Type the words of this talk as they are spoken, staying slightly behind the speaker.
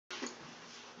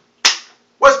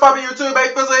poppin' YouTube?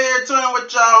 A-Fizzle here, tuning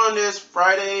with y'all on this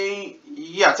Friday.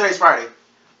 Yeah, today's Friday,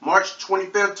 March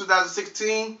 25th,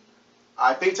 2016.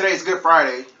 I think today is Good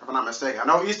Friday, if I'm not mistaken. I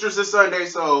know Easter's this Sunday,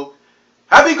 so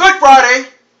happy Good Friday.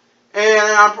 And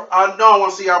I know I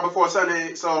want to see y'all before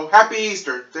Sunday, so happy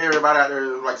Easter to everybody out there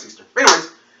who likes Easter. But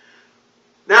anyways,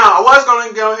 now I was going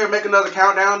to go here and make another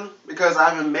countdown because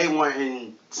I haven't made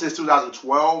one since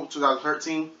 2012,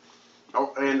 2013.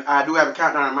 Oh, and I do have a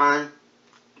countdown in mind.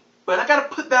 But I gotta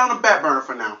put that on the back burner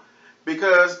for now,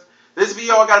 because this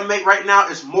video I gotta make right now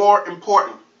is more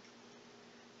important.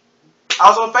 I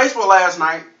was on Facebook last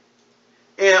night,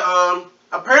 and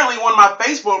apparently one of my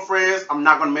Facebook friends, I'm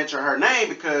not gonna mention her name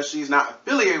because she's not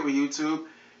affiliated with YouTube,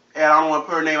 and I don't want to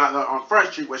put her name out there on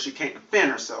Front Street where she can't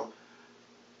defend herself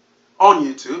on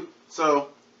YouTube. So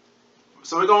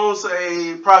we're gonna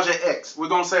say Project X. We're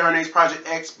gonna say her name's Project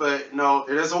X, but no,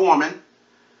 it is a woman.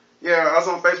 Yeah, I was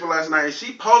on Facebook last night and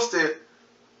she posted,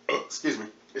 excuse me,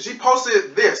 and she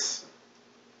posted this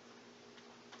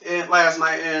last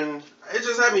night, and it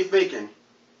just had me thinking.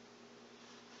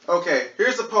 Okay,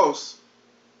 here's the post.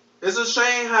 It's a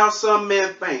shame how some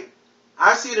men think.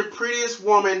 I see the prettiest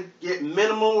woman get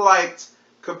minimal likes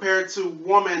compared to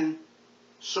woman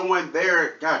showing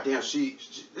their, goddamn,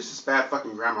 this is bad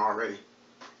fucking grammar already.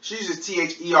 She uses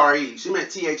T-H-E-R-E. She meant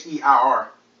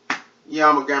T-H-E-I-R. Yeah,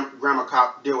 I'm a grammar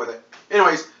cop. Deal with it.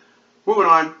 Anyways, moving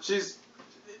on.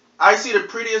 I see the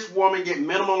prettiest woman get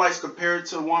minimal likes compared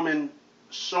to a woman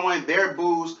showing their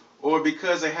boobs or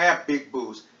because they have big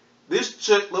boobs. This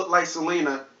chick looked like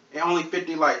Selena and only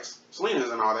 50 likes. Selena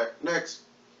isn't all that. Next.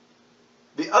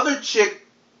 The other chick,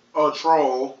 a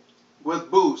troll, with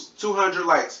boobs, 200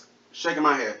 likes. Shaking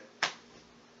my head.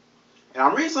 And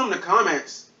I'm reading some of the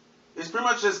comments. It's pretty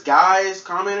much just guys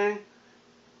commenting,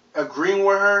 agreeing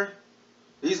with her.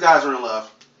 These guys are in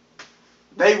love.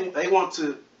 They want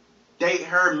to date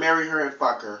her, marry her, and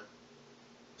fuck her.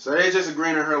 So they just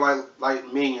agreeing to her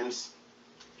like minions.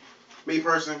 Me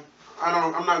person,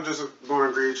 I'm not just going to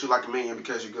agree with you like a minion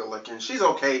because you're good looking. She's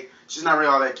okay. She's not really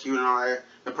all that cute and all that.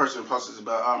 The person who posted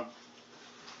it,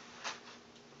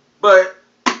 but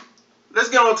let's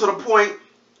get on to the point.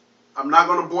 I'm not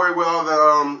going to bore you with all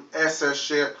the SS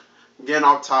shit, getting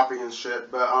off topic and shit,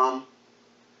 but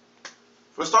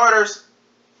for starters,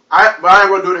 I ain't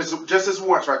going to do this just this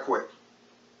once right quick.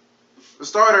 For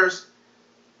starters,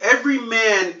 every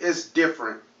man is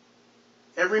different.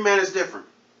 Every man is different.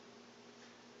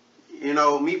 You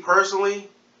know, me personally,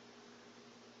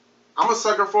 I'm a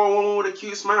sucker for a woman with a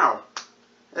cute smile.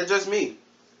 That's just me.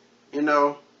 You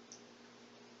know,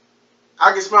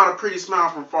 I can smile a pretty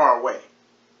smile from far away.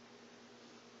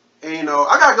 And, you know,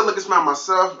 I got a good looking smile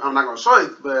myself. I'm not going to show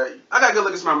you, but I got a good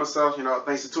looking smile myself, you know,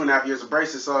 thanks to 2.5 years of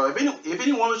braces. So if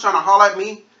any woman's trying to holler at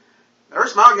me, her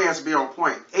smile game has to be on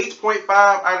point. 8.5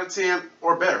 out of 10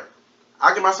 or better.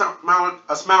 I give myself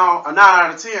a smile a 9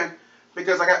 out of 10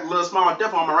 because I got a little small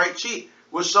dimple on my right cheek,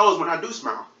 which shows when I do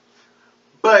smile.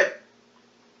 But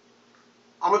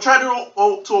I'm attracted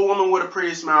to a woman with a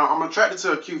pretty smile. I'm attracted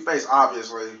to a cute face,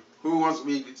 obviously. Who wants to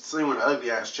be seen with an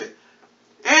ugly ass chick?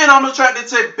 And I'm attracted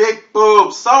to big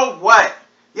boobs. So what?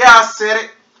 Yeah, I said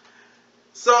it.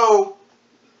 So,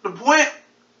 the point,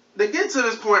 to get to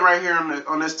this point right here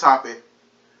on this topic.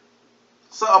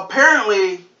 So,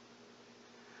 apparently,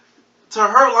 to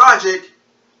her logic,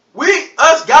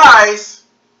 us guys,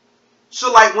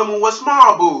 should like women with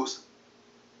small boobs.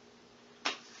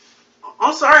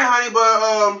 I'm sorry, honey,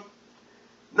 but,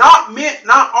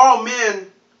 not all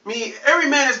men. I mean, every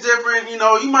man is different. You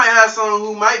know, you might have someone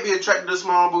who might be attracted to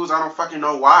small boobs. I don't fucking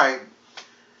know why.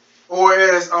 Or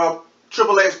as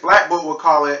Triple X Black Book would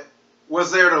call it,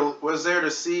 was there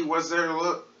to see, was there to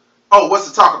look? Oh, what's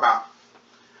to talk about?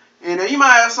 And then you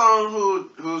might have someone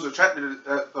who's attracted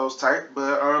to those type,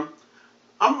 but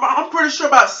I'm pretty sure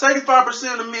about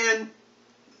 75% of the men,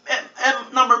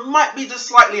 and number might be just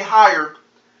slightly higher,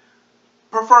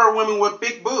 prefer women with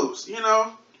big boobs. You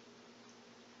know.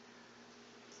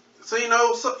 So you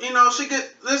know,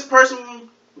 this person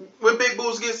with big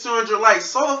boobs gets 200 likes.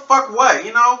 So the fuck what?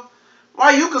 You know, why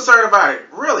are you concerned about it?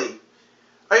 Really?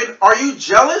 Are you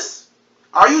jealous?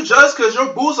 Are you jealous because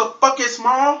your boobs are fucking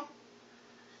small?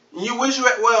 And you wish you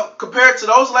had, well, compared to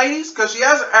those ladies, because she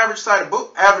has an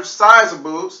average size of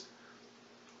boobs.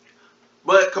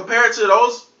 But compared to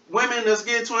those women that's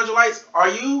getting 200 likes, are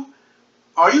you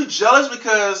jealous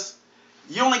because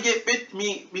you only get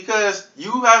 50 because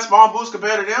you have small boobs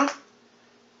compared to them?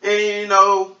 And you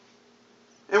know,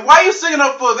 and why are you sticking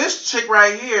up for this chick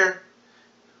right here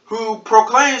who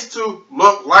proclaims to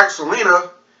look like Selena,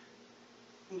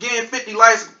 getting 50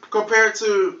 likes compared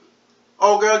to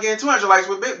old girl getting 200 likes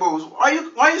with big boobs? Why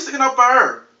are you sticking up for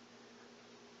her?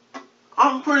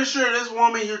 I'm pretty sure this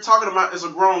woman you're talking about is a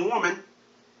grown woman.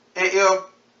 And if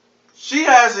she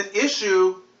has an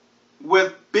issue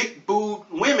with big boob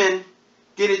women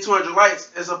getting 200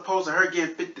 likes as opposed to her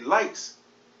getting 50 likes,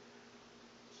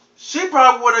 she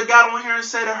probably would have got on here and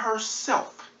said it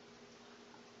herself.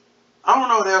 I don't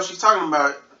know what the hell she's talking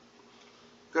about.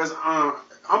 Because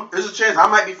there's a chance I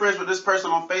might be friends with this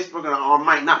person on Facebook, and I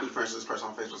might not be friends with this person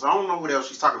on Facebook. So I don't know who the hell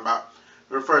she's talking about.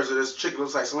 It refers to this chick that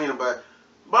looks like Selena, but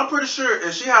I'm pretty sure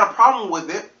if she had a problem with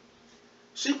it,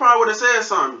 she probably would have said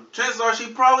something. Chances are she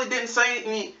probably didn't say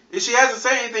anything. If she hasn't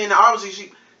said anything, then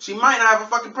obviously she might not have a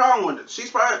fucking problem with it. She's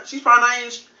probably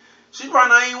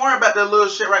not even worried about that little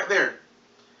shit right there.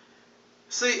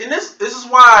 See, and this is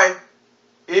why,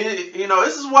 you know,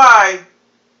 this is why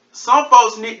some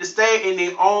folks need to stay in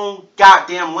their own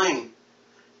goddamn lane.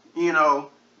 You know,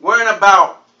 worrying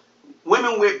about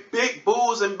women with big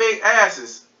boobs and big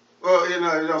asses. Well, you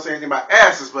know, they don't say anything about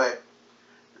asses, but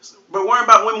worrying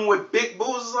about women with big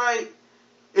boobs is like,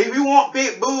 if you want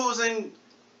big boobs, and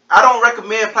I don't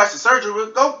recommend plastic surgery,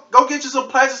 go get you some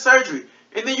plastic surgery,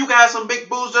 and then you can have some big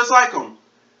boobs just like them.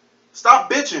 Stop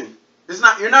bitching. It's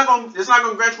not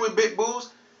gonna grant you with big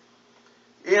boobs.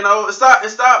 You know,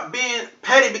 stop being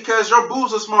petty because your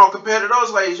boobs are small compared to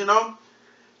those ladies. You know,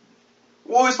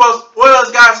 what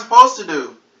else guys supposed to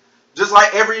do? Just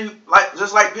like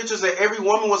pictures of every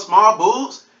woman with small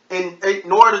boobs and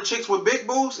ignore the chicks with big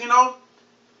boobs. You know,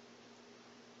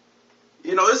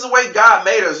 this is the way God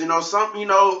made us. You know,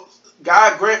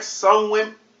 God grants some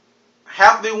women,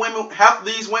 half of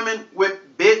these women with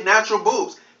big natural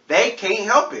boobs. They can't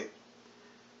help it.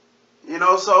 You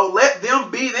know, so let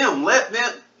them be them. Let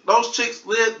those chicks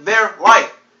live their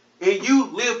life. And you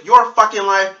live your fucking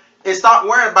life and stop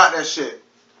worrying about that shit.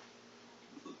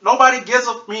 Nobody gives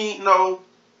a,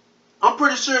 I'm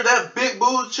pretty sure that big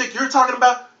boob chick you're talking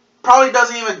about probably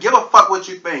doesn't even give a fuck what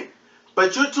you think.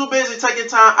 But you're too busy taking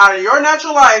time out of your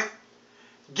natural life,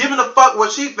 giving a fuck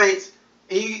what she thinks,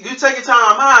 and you taking time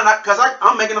out of mine because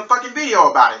I'm making a fucking video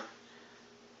about it.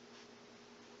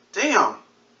 Damn.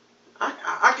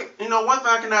 I can, one thing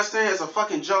I cannot stand is a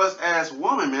fucking jealous ass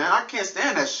woman, man. I can't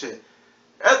stand that shit.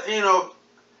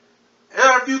 There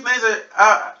are a few things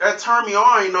that turn me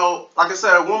on. Like I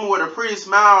said, a woman with a pretty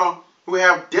smile who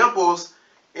have dimples,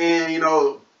 and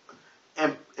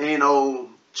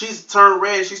she's turned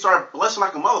red and she started blushing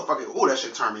like a motherfucker. Ooh, that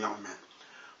shit turned me on, man.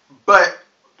 But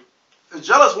a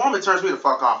jealous woman turns me the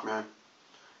fuck off, man.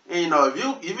 And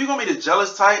if you're gonna be the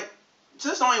jealous type,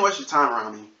 just don't even waste your time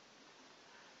around me.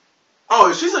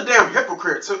 Oh, she's a damn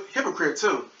hypocrite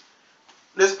too.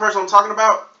 This person I'm talking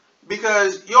about,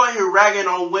 because you're out here ragging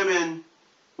on women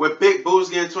with big boobs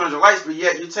getting 200 likes, but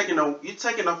yet you're taking a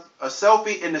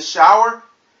selfie in the shower,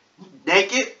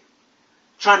 naked,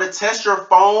 trying to test your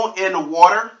phone in the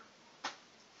water.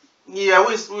 Yeah,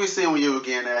 we seeing you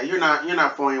again. You're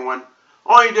not fooling one.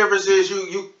 Only difference is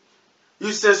you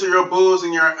censor your boobs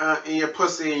and your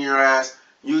pussy and your ass.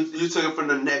 You took it from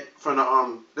the neck, from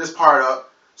the this part up,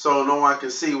 so no one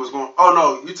can see what's going. Oh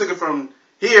no, you took it from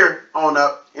here on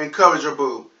up and covered your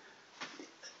boob.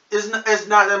 It's not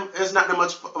that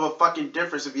much of a fucking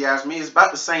difference if you ask me. It's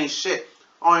about the same shit.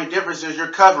 Only difference is you're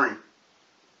covering.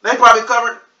 They probably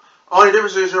covered. Only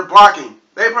difference is you're blocking.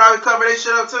 They probably cover their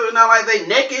shit up too. It's not like they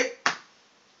naked.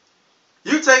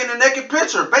 You taking a naked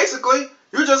picture. Basically,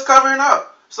 you're just covering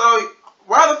up. So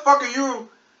why the fuck are you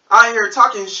out here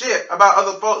talking shit about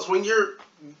other folks when you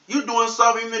doing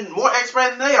something even more expert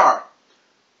than they are?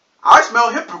 I smell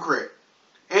hypocrite.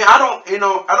 And I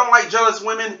don't like jealous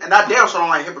women, and I damn sure don't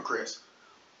like hypocrites.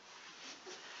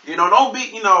 Don't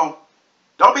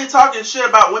be talking shit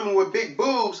about women with big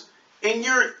boobs, and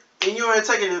you ain't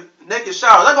taking naked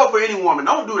showers. I go for any woman.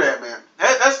 Don't do that, man.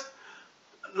 That's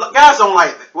guys don't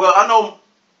like that. Well, I know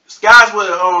guys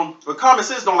with common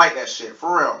sense don't like that shit,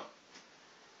 for real.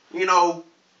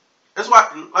 That's why,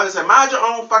 like I said, mind your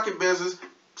own fucking business.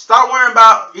 Stop worrying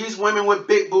about these women with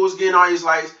big boobs getting all these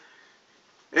likes.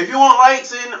 If you want likes,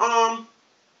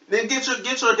 then get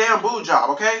you a damn boob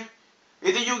job, okay?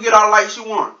 And then you get all the likes you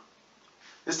want.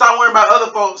 And stop worrying about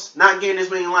other folks not getting as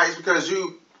many likes because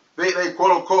they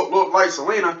quote unquote look like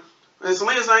Selena. And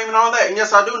Selena's not even all that. And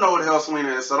yes, I do know who the hell Selena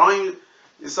is. So don't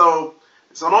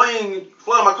even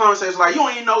flood my conversation like you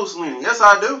don't even know Selena. Yes,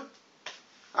 I do.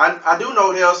 I do know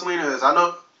who the hell Selena is. I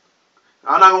know.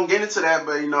 I'm not gonna get into that,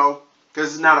 but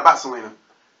because it's not about Selena.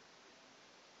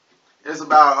 It's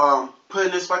about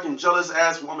putting this fucking jealous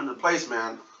ass woman in place,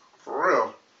 man. For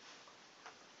real.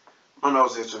 My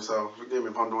nose itching, so forgive me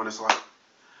if I'm doing this a lot.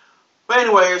 But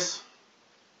anyways,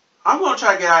 I'm gonna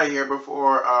try to get out of here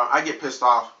before I get pissed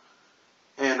off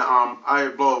and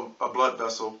I blow a blood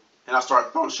vessel and I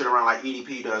start throwing shit around like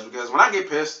EDP does. Because when I get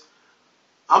pissed,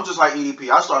 I'm just like EDP.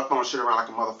 I start throwing shit around like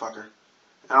a motherfucker.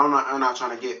 And I'm not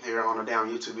trying to get there on a damn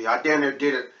YouTube video. I damn near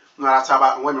did it when I talk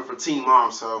about women from Teen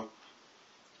Mom. So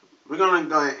we're gonna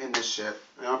go end this shit.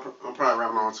 I'm probably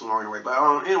rambling on too long anyway.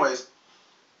 But anyways,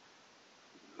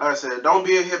 like I said, don't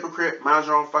be a hypocrite. Mind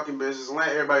your own fucking business and let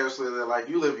everybody else live their life.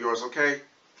 You live yours, okay?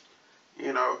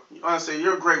 You know, like I said,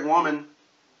 you're a great woman.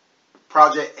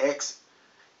 Project X.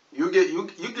 You get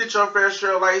your fair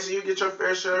share of lights and you get your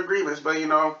fair share of agreements. But you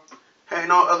know,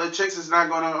 hating on other chicks is not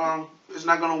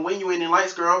gonna win you any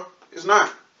lights, girl. It's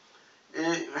not.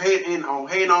 And hating on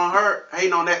her,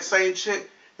 hating on that same chick,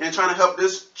 and trying to help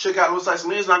this chick out looks like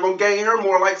Selena's not gonna gain her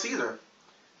more likes either.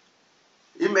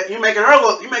 You making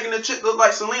the chick look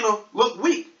like Selena look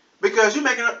weak because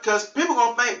because people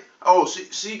gonna think, oh,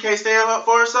 she can't stand up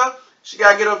for herself. She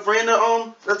gotta get a friend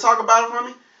to talk about it for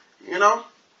me. You know,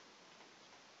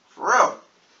 for real.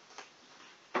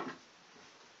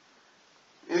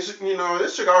 You know,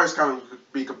 this chick always kind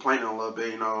of be complaining a little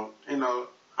bit. You know,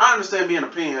 I understand being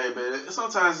opinionated, but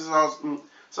sometimes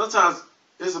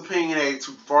it's opinionated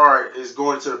too far. Is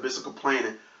going to the business of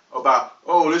complaining about,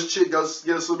 oh, this chick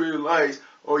gets so many likes,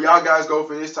 or y'all guys go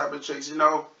for this type of chicks. You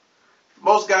know,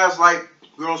 most guys like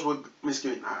girls with,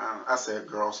 excuse me, I said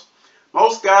girls.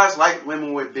 Most guys like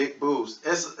women with big boobs.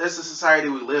 It's the society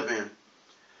we live in.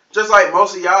 Just like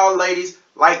most of y'all ladies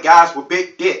like guys with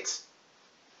big dicks.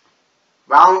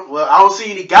 But I don't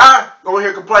see any guy going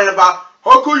here complaining about,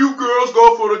 how could you girls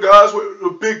go for the guys with the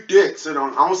big dicks? And I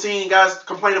don't see any guys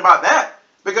complaining about that.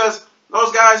 Because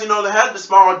those guys, you know, that have the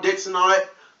small dicks and all that,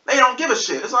 they don't give a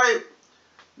shit. It's like,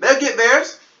 they'll get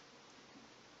theirs.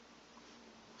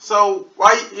 So,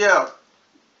 why, yeah.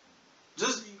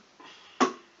 Just,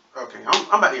 okay,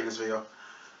 I'm about to end this video.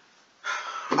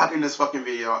 I'm about to end this fucking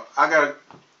video. I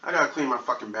gotta clean my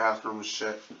fucking bathroom and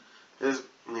shit.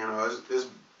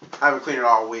 I haven't cleaned it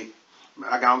all week.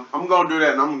 I'm gonna do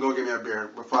that, and I'm gonna go get me a beer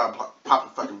before I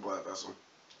pop a fucking blood vessel.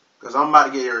 Cause I'm about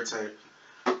to get irritated,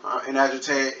 and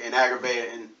agitated, and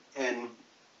aggravated, and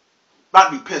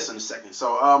about to be pissed in a second.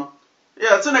 So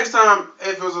yeah. Until next time,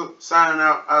 A-Fizzle signing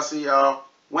out. I'll see y'all.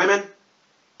 Women,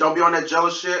 don't be on that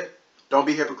jealous shit. Don't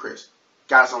be hypocrites.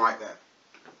 Guys don't like that.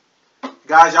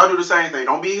 Guys, y'all do the same thing.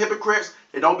 Don't be hypocrites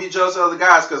and don't be jealous of other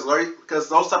guys, cause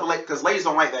ladies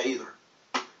don't like that either.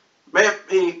 Man,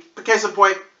 the case in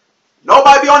point,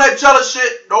 nobody be on that jealous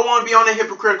shit. Don't want to be on that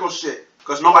hypocritical shit,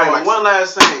 cause nobody likes it. One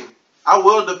last thing, I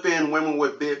will defend women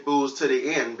with big boobs to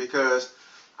the end because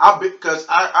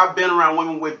I've been around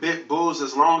women with big boobs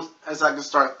as long as I can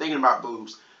start thinking about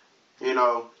boobs. You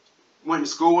know, went to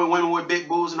school with women with big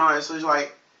boobs and all that. So it's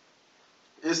like,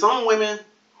 it's some women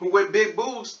who with big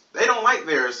boobs, they don't like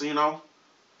theirs. You know,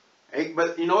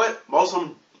 but you know what? Most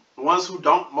of the ones who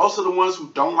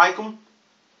don't like them,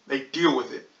 they deal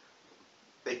with it.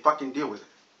 They fucking deal with it.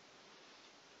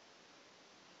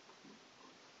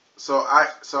 So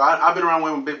I've been around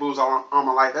women with big boobs all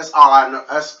my life. That's all I know.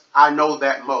 I know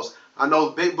that most. I know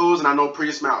big boobs and I know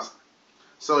pretty smiles.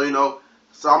 So you know,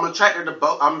 I'm attracted to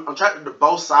both. I'm attracted to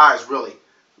both sides really.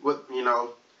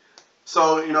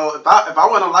 So you know, if I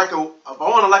want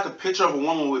to like a picture of a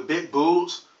woman with big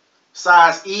boobs,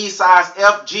 size E, size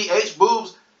F, G, H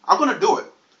boobs, I'm gonna do it.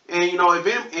 And you know, if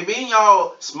any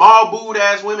y'all small boob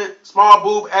ass women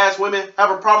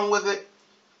have a problem with it,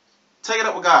 take it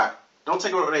up with God. Don't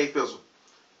take it up with A-Fizzle.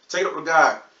 Take it up with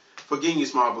God for getting you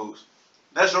small boobs.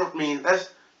 That's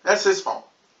his fault.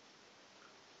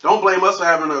 Don't blame us for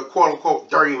having a quote unquote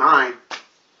dirty mind.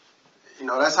 You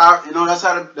know, that's how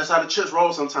the chicks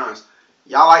roll sometimes.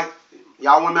 Y'all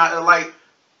women out there like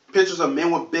pictures of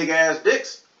men with big ass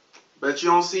dicks. But you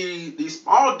don't see these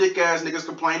small dick ass niggas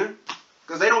complaining.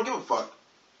 Because they don't give a fuck.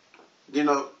 You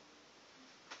know.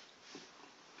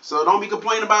 So don't be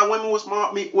complaining about women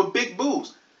with big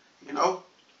boobs. You know.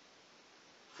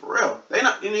 For real.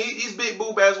 These big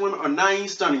boob ass women are not even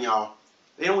stunning y'all.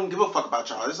 They don't even give a fuck about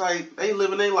y'all. It's like they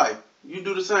living their life. You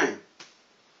do the same.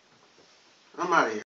 I'm out of here.